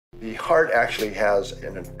The heart actually has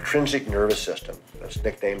an intrinsic nervous system that's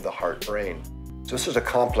nicknamed the heart brain. So this is a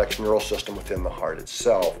complex neural system within the heart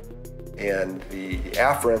itself. And the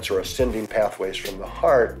afferents or ascending pathways from the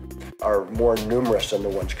heart are more numerous than the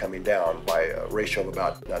ones coming down by a ratio of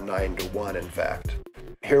about 9-to-1, in fact.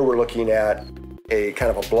 Here we're looking at a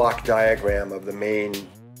kind of a block diagram of the main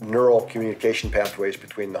neural communication pathways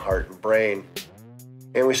between the heart and brain.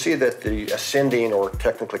 And we see that the ascending, or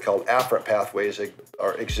technically called afferent pathways,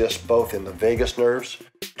 exist both in the vagus nerves,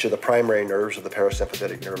 which are the primary nerves of the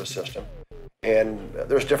parasympathetic nervous system. And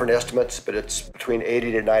there's different estimates, but it's between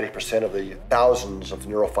 80 to 90% of the thousands of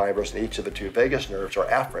neural fibers in each of the two vagus nerves are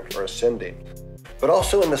afferent or ascending. But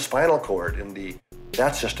also in the spinal cord, in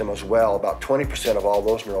that system as well, about 20% of all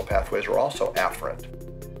those neural pathways are also afferent.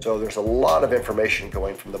 So there's a lot of information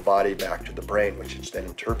going from the body back to the brain, which it's then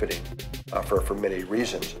interpreting for many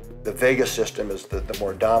reasons. The vagus system is the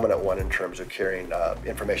more dominant one in terms of carrying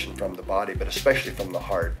information from the body, but especially from the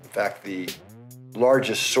heart. In fact, the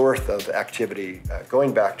largest source of activity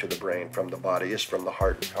going back to the brain from the body is from the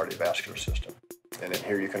heart and cardiovascular system. And in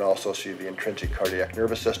here you can also see the intrinsic cardiac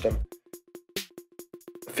nervous system.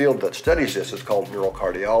 The field that studies this is called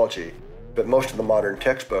neurocardiology, but most of the modern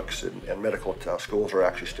textbooks and medical schools are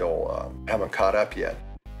actually still haven't caught up yet.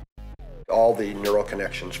 All the neural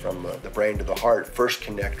connections from the brain to the heart first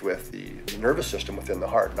connect with the nervous system within the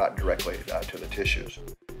heart, not directly to the tissues.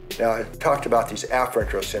 Now, I talked about these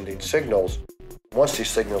afferent or ascending signals. Once these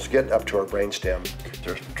signals get up to our brainstem,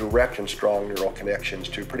 there's direct and strong neural connections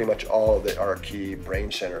to pretty much all of our key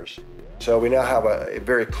brain centers. So we now have a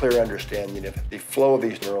very clear understanding of the flow of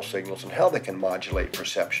these neural signals and how they can modulate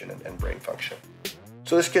perception and brain function.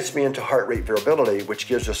 So this gets me into heart rate variability, which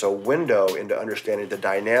gives us a window into understanding the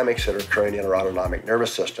dynamics that are occurring in our autonomic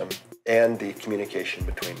nervous system and the communication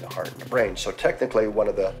between the heart and the brain. So technically, one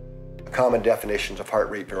of the common definitions of heart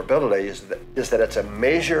rate variability is that it's a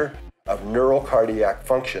measure of neurocardiac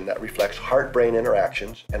function that reflects heart-brain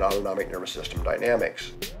interactions and autonomic nervous system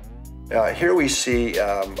dynamics. Now, here we see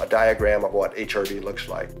a diagram of what HRV looks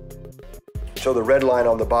like. So the red line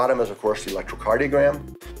on the bottom is, of course, the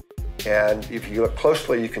electrocardiogram. And if you look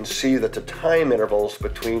closely, you can see that the time intervals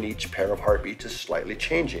between each pair of heartbeats is slightly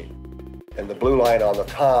changing. And the blue line on the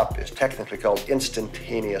top is technically called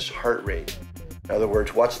instantaneous heart rate. In other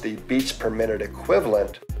words, what's the beats per minute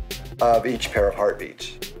equivalent of each pair of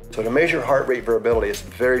heartbeats? So to measure heart rate variability is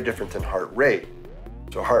very different than heart rate.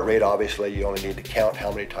 So heart rate, obviously, you only need to count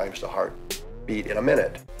how many times the heart beat in a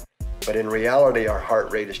minute. But in reality, our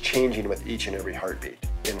heart rate is changing with each and every heartbeat.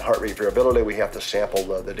 In heart rate variability, we have to sample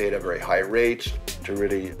the data at very high rates to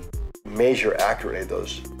really measure accurately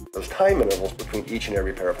those time intervals between each and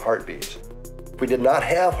every pair of heartbeats. If we did not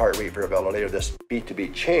have heart rate variability, or this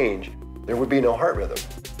beat-to-beat change, there would be no heart rhythm.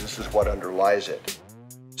 This is what underlies it.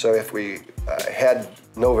 So if we had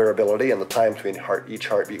no variability and the time between each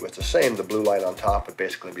heartbeat was the same, the blue line on top would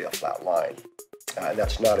basically be a flat line. And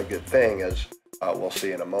that's not a good thing, as we'll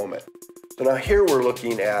see in a moment. So now here we're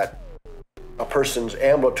looking at a person's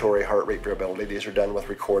ambulatory heart rate variability. These are done with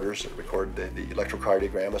recorders that record the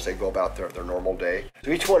electrocardiogram as they go about their normal day.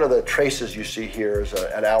 So each one of the traces you see here is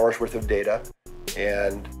an hour's worth of data.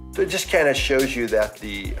 And so it just kind of shows you that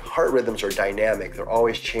the heart rhythms are dynamic. They're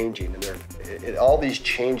always changing, and all these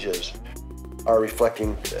changes are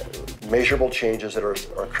reflecting measurable changes that are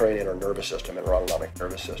occurring in our nervous system, in our autonomic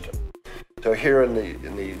nervous system. So here in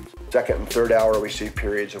the second and third hour, we see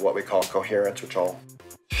periods of what we call coherence, which I'll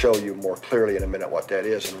show you more clearly in a minute what that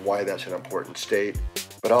is and why that's an important state.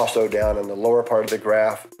 But also down in the lower part of the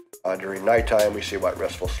graph, during nighttime, we see what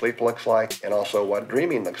restful sleep looks like, and also what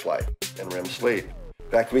dreaming looks like in REM sleep.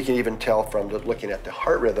 In fact, we can even tell from looking at the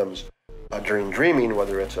heart rhythms during dreaming,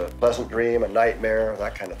 whether it's a pleasant dream, a nightmare,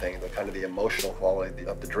 that kind of thing, the emotional quality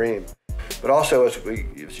of the dream. But also,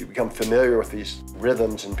 as you become familiar with these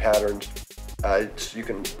rhythms and patterns, you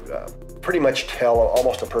can pretty much tell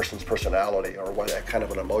almost a person's personality or what kind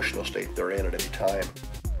of an emotional state they're in at any time,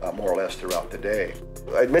 more or less throughout the day.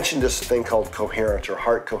 I mentioned this thing called coherence or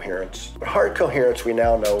heart coherence. But heart coherence, we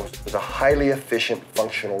now know, is a highly efficient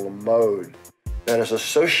functional mode that is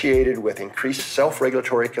associated with increased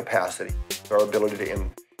self-regulatory capacity, our ability to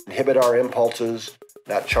inhibit our impulses,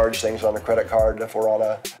 not charge things on a credit card if we're on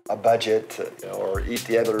a budget, or eat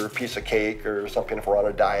the other piece of cake or something if we're on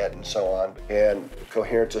a diet, and so on. And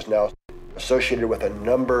coherence is now associated with a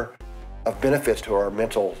number of benefits to our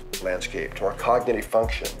mental landscape, to our cognitive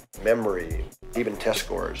function, memory, even test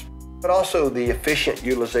scores, but also the efficient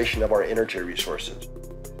utilization of our energy resources.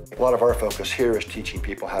 A lot of our focus here is teaching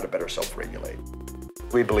people how to better self-regulate.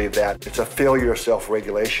 We believe that it's a failure of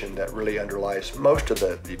self-regulation that really underlies most of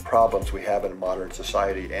the problems we have in modern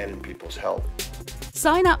society and in people's health.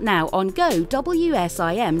 Sign up now on gowsim.com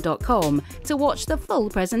to watch the full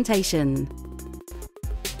presentation.